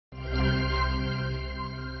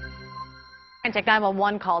And take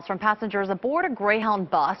 911 calls from passengers aboard a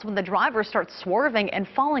Greyhound bus when the driver starts swerving and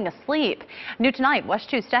falling asleep. New tonight, WESH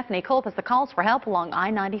 2 Stephanie Culp has the calls for help along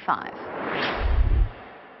I-95.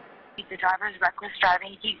 The driver's reckless driving.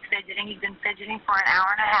 He keeps fidgeting. He's been fidgeting for an hour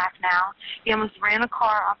and a half now. He almost ran a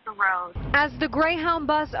car off the road. As the Greyhound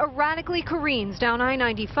bus erratically careens down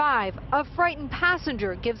I-95, a frightened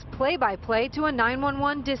passenger gives play-by-play to a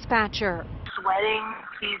 911 dispatcher. Sweating.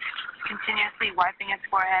 He's continuously wiping his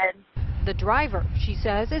forehead. The driver, she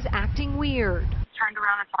says, is acting weird. Turned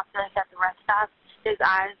around and talked to us at the rest stop. His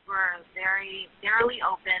eyes were very narrowly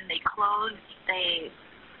open. They closed.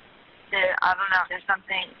 I don't know. There's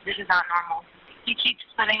something. This is not normal. He keeps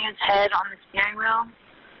putting his head on the steering wheel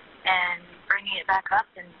and bringing it back up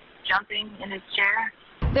and jumping in his chair.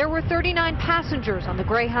 There were 39 passengers on the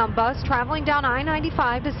Greyhound bus traveling down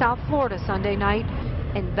I-95 to South Florida Sunday night.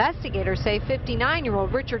 Investigators say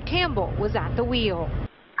 59-year-old Richard Campbell was at the wheel.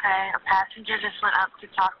 Okay, a passenger just went up to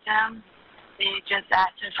talk to him. They just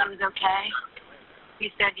asked him if he was okay.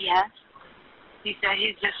 He said yes. He said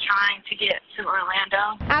he's just trying to get to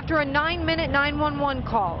Orlando. After a 9-minute 911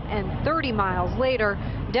 call and 30 miles later,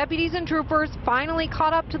 deputies and troopers finally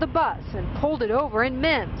caught up to the bus and pulled it over in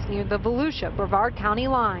Mims near the Volusia-Brevard County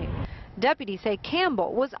line. Deputies say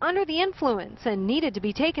Campbell was under the influence and needed to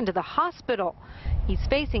be taken to the hospital. He's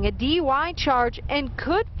facing a DUI charge and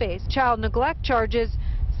could face child neglect charges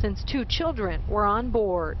since 2 children were on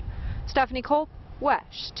board. Stephanie Culp,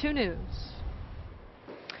 WESH 2 News.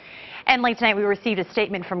 And late tonight, we received a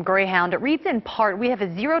statement from Greyhound. It reads in part, we have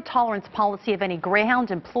a zero-tolerance policy of any Greyhound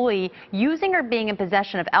employee using or being in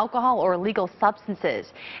possession of alcohol or illegal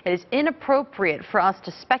substances. It is inappropriate for us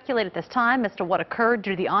to speculate at this time as to what occurred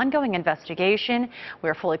due to the ongoing investigation. We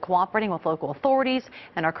are fully cooperating with local authorities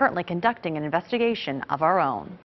and are currently conducting an investigation of our own.